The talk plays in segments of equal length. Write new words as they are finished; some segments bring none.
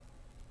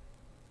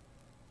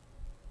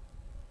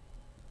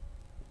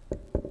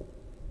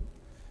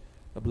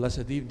A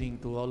blessed evening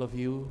to all of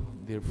you,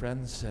 dear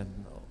friends,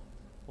 and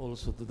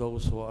also to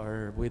those who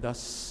are with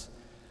us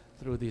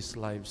through this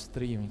live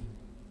stream.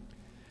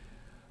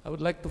 I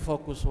would like to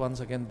focus once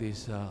again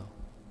this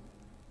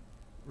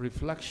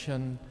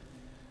reflection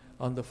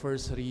on the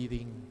first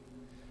reading.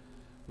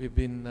 We've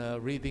been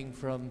reading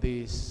from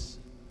this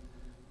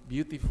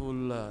beautiful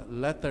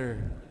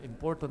letter,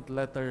 important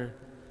letter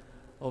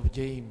of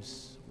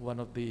James, one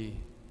of the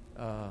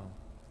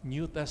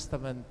New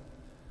Testament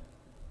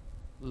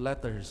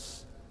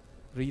letters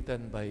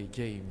written by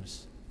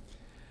James.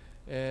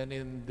 And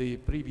in the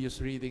previous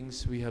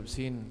readings, we have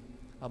seen,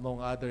 among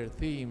other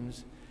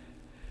themes,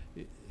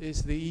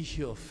 is the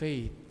issue of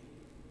faith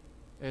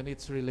and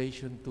its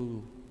relation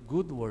to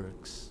good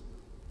works.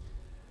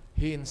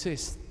 He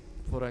insists,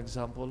 for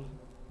example,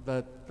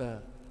 that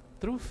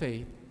true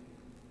faith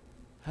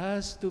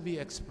has to be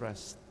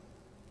expressed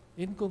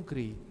in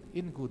concrete,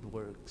 in good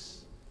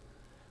works.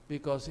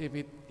 Because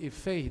if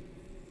faith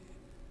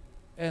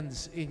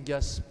ends in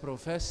just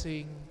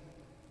professing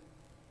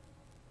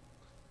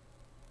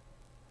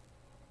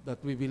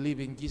that we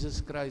believe in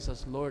Jesus Christ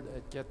as Lord,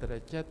 etc.,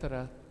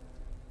 etc.,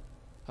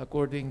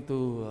 according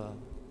to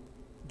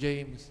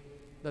James,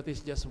 that is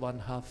just one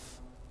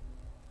half.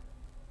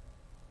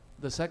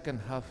 The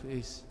second half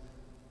is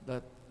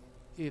that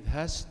it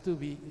has to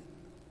be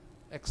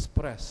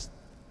expressed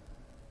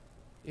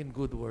in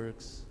good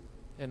works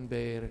and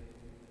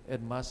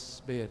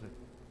must bear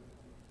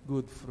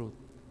good fruit.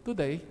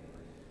 Today,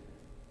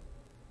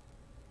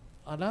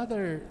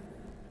 another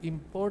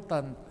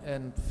important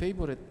and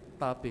favorite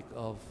topic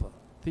of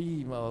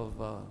theme of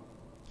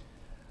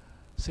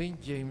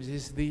St. James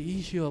is the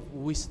issue of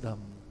wisdom.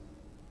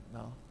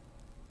 Now,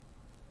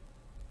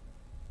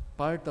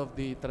 part of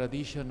the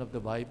tradition of the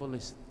Bible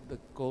is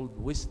called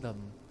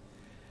wisdom,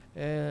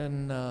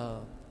 and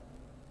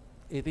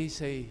it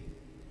is a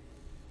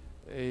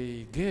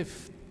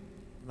gift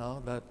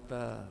now that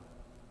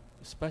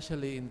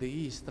especially in the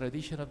East,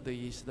 tradition of the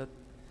East, that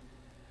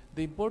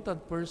the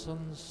important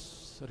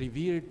persons,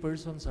 revered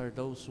persons, are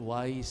those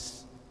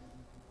wise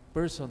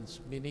persons,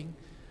 meaning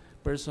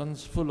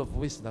persons full of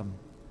wisdom.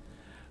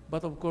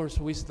 But of course,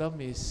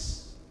 wisdom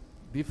is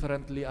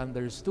differently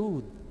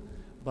understood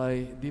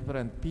by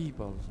different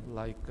people.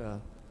 Like,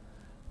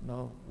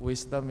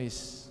 wisdom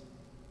is,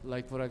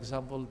 like, for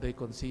example, they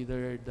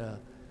considered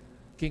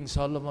King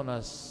Solomon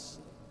as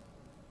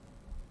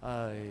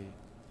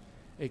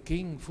a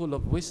king full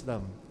of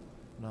wisdom,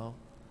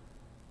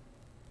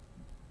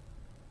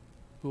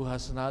 who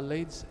has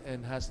knowledge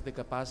and has the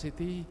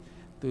capacity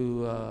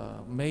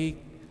to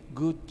make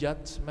good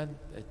judgment,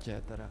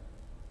 etc.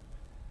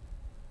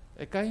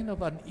 A kind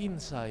of an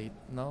insight,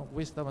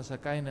 wisdom as a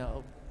kind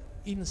of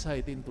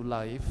insight into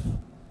life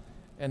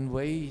and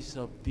ways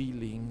of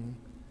dealing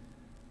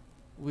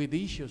with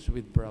issues,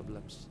 with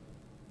problems.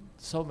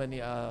 So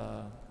many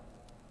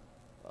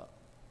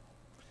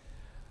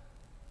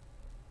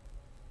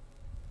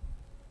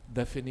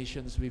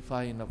definitions we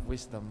find of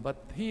wisdom. But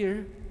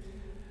here,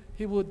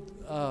 he would,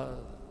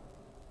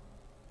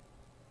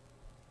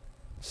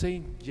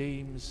 St.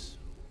 James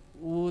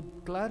would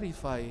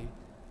clarify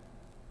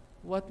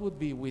what would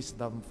be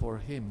wisdom for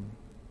him.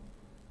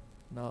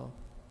 Now,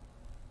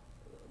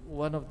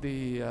 one of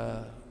the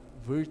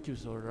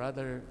virtues, or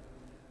rather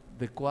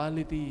the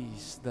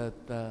qualities that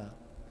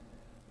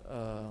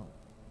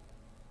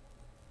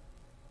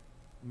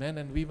men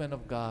and women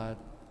of God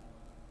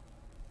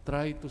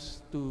try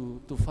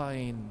to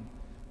find,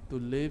 to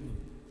live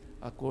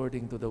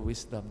according to the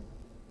wisdom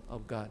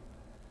of God.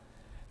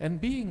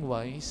 And being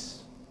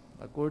wise,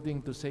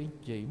 according to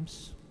St.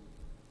 James,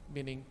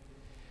 meaning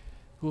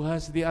who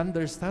has the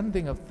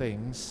understanding of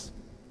things,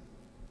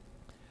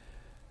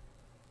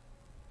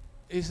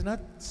 is not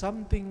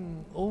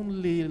something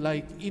only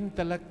like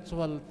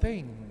intellectual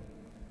thing,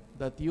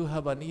 that you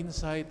have an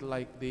insight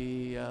like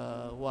the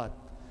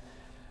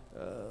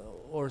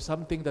or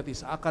something that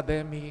is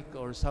academic,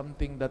 or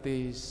something that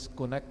is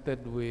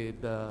connected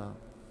with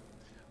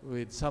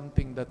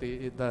something that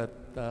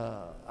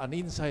an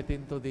insight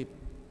into the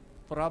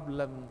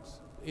problems.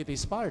 It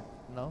is part,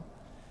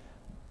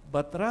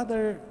 but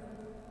rather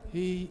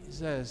he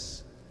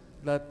says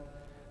that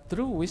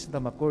true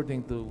wisdom,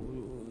 according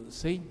to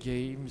St.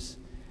 James,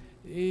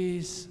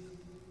 is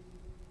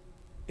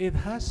it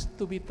has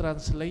to be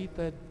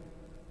translated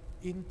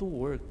into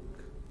work,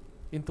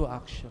 into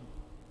action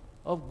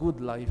of good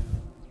life,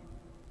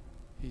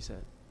 he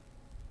said.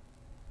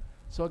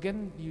 So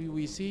again,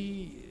 we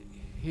see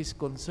his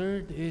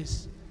concern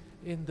is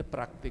in the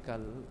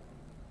practical.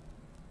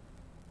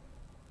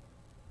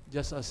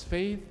 Just as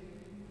faith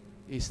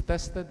is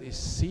tested, is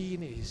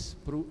seen, is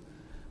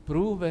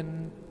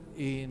proven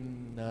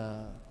in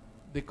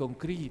the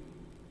concrete,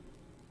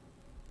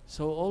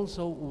 so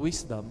also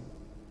wisdom,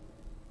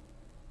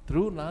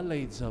 through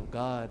knowledge of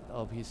God,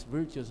 of His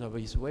virtues, of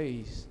His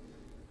ways,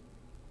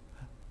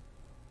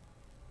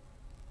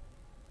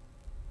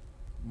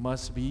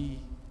 must be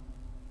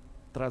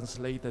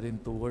translated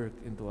into work,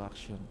 into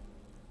action.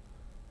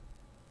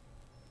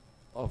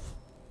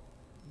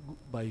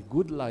 By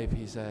good life,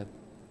 he said,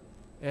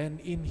 and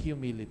in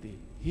humility.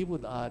 He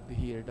would add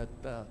here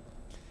that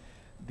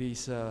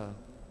this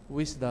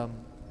wisdom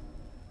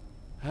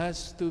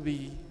has to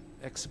be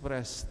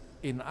expressed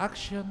in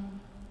action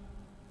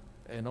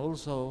and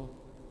also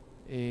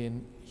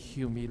in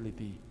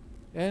humility.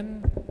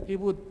 And he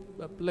would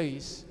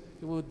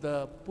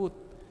put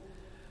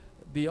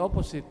the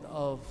opposite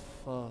of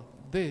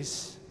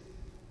this,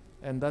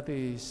 and that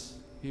is,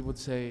 he would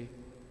say,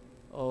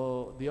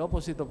 the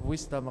opposite of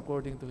wisdom,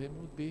 according to him,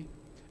 would be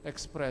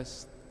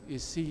expressed,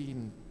 is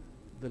seen,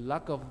 the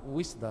lack of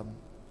wisdom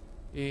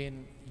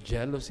in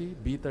jealousy,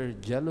 bitter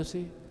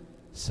jealousy,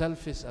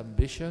 selfish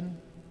ambition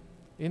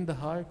in the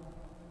heart,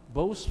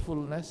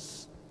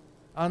 boastfulness,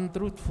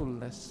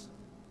 untruthfulness.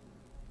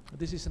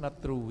 This is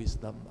not true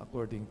wisdom,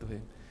 according to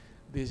him.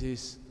 This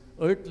is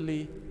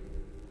earthly,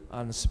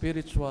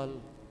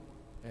 unspiritual,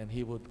 and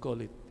he would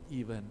call it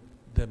even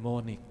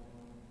demonic.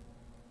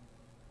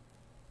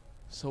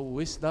 So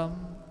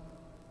wisdom,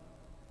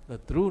 the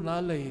true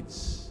knowledge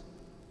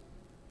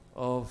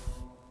of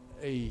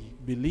a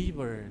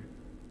believer,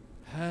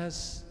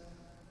 has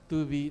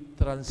to be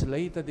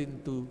translated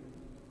into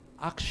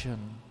action,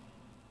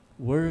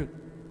 work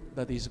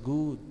that is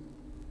good,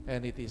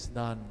 and it is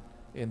done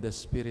in the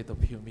spirit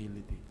of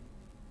humility.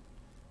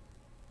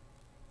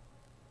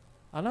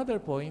 Another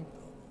point,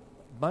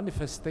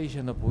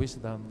 manifestation of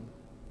wisdom,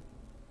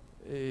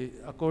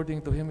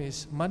 according to him,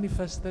 is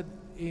manifested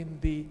in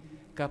the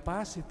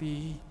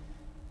capacity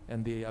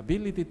and the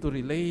ability to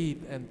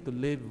relate and to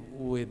live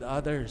with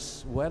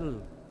others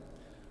well,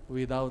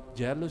 without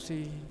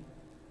jealousy,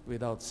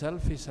 without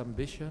selfish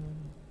ambition.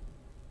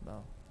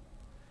 No.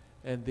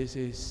 And this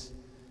is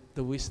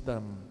the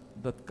wisdom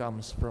that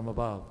comes from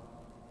above,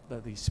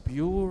 that is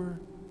pure,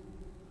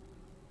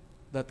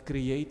 that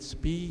creates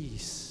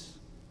peace,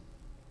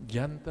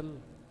 gentle,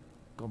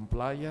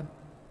 compliant,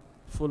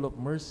 full of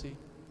mercy,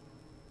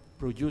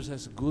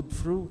 produces good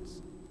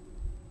fruits,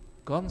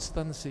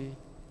 constancy,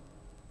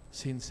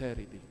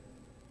 sincerity.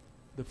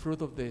 The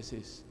fruit of this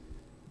is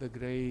the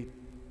great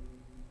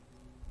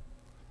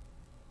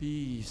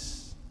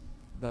peace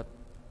that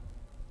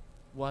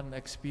one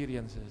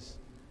experiences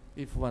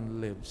if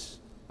one lives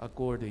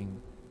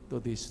according to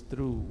this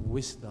true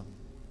wisdom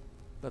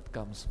that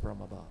comes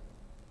from above.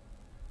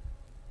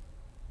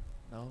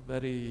 Now,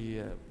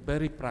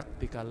 very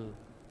practical.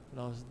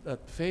 Now,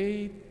 that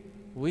faith,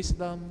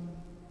 wisdom,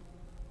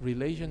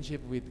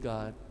 relationship with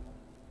God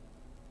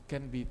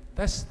can be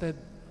tested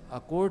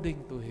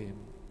according to him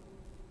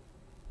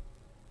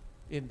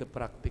in the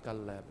practical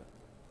level.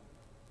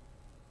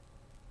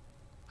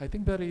 I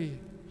think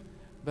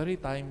very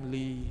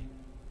timely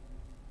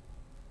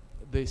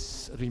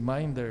this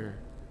reminder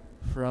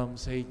from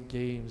St.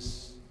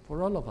 James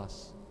for all of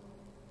us.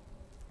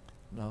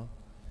 No?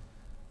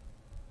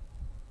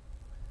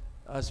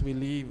 As we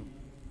live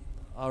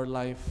our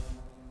life,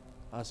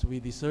 as we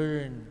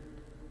discern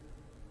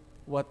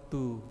what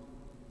to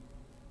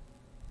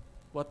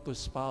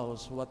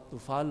espouse, what to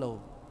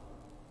follow,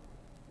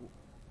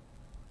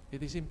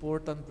 it is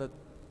important that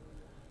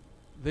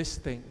these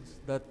things,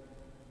 that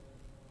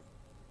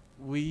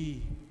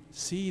we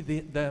see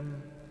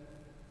them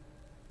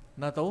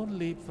not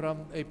only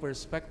from a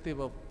perspective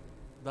of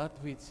that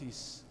which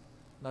is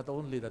not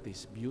only that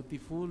is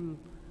beautiful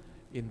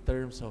in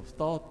terms of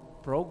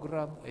thought,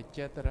 program,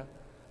 etc.,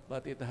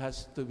 but it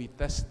has to be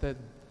tested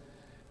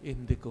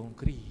in the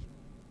concrete.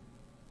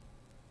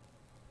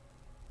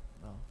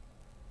 No?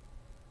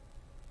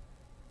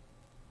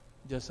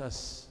 Just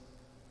as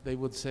they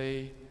would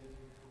say,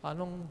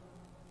 anong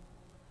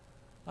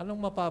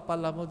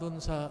mapapala mo dun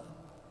sa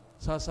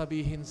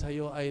sasabihin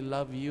sa'yo, I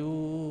love you,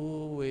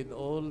 with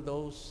all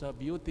those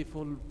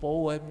beautiful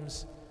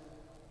poems,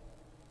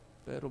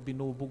 pero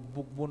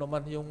binubugbog mo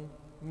naman yung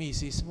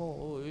misis mo,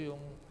 o yung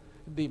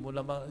hindi mo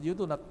naman, you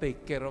do not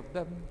take care of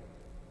them.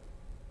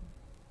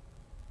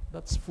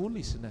 That's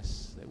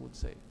foolishness, I would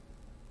say.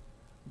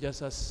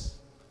 Just as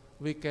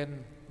we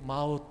can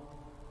mouth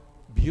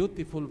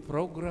beautiful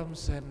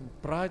programs and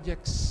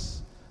projects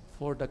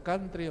for the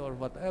country or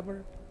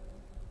whatever,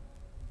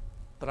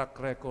 track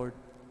record,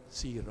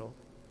 zero.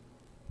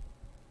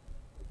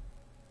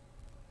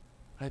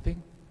 I think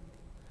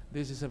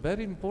this is a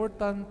very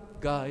important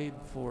guide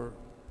for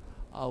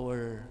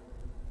our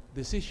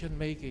decision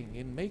making,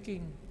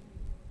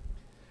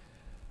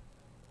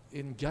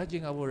 in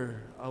judging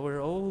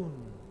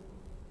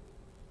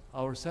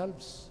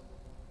ourselves,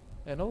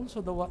 and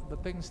also the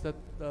things that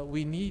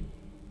we need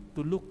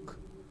to look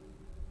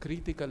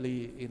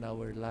critically in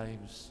our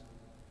lives.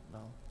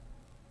 Now,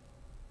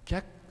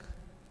 check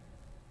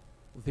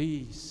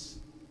these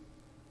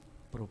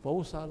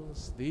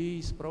proposals,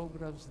 these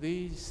programs,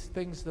 these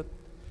things that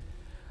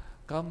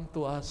come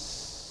to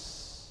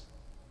us,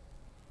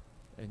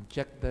 and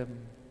check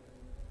them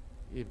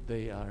if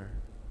they are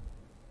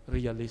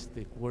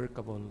realistic,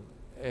 workable,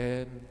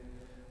 and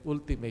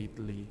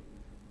ultimately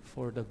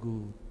for the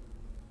good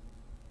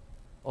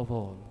of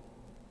all,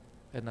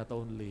 and not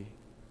only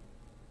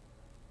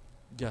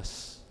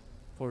just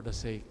for the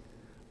sake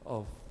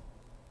of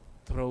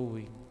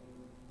throwing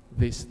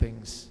these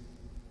things,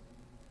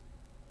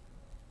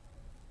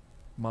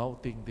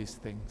 mouthing these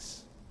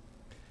things.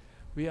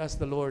 We ask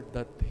the Lord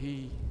that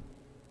He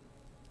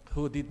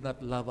who did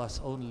not love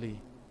us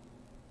only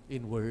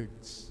in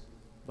words,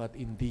 but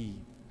in deed,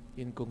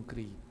 in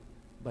concrete,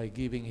 by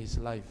giving His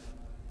life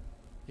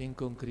in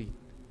concrete,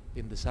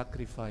 in the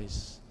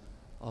sacrifice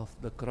of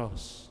the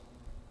cross,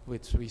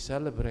 which we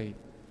celebrate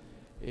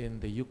in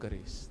the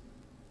Eucharist.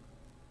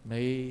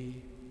 May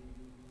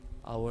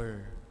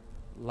our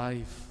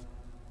life,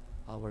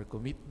 our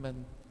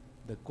commitment,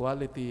 the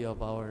quality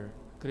of our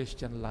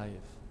Christian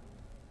life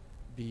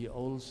be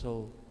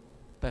also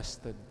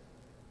tested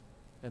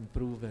and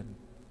proven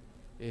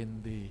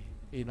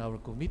in our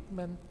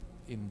commitment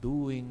in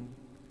doing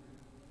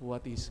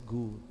what is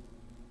good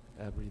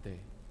every day.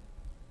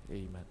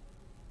 Amen.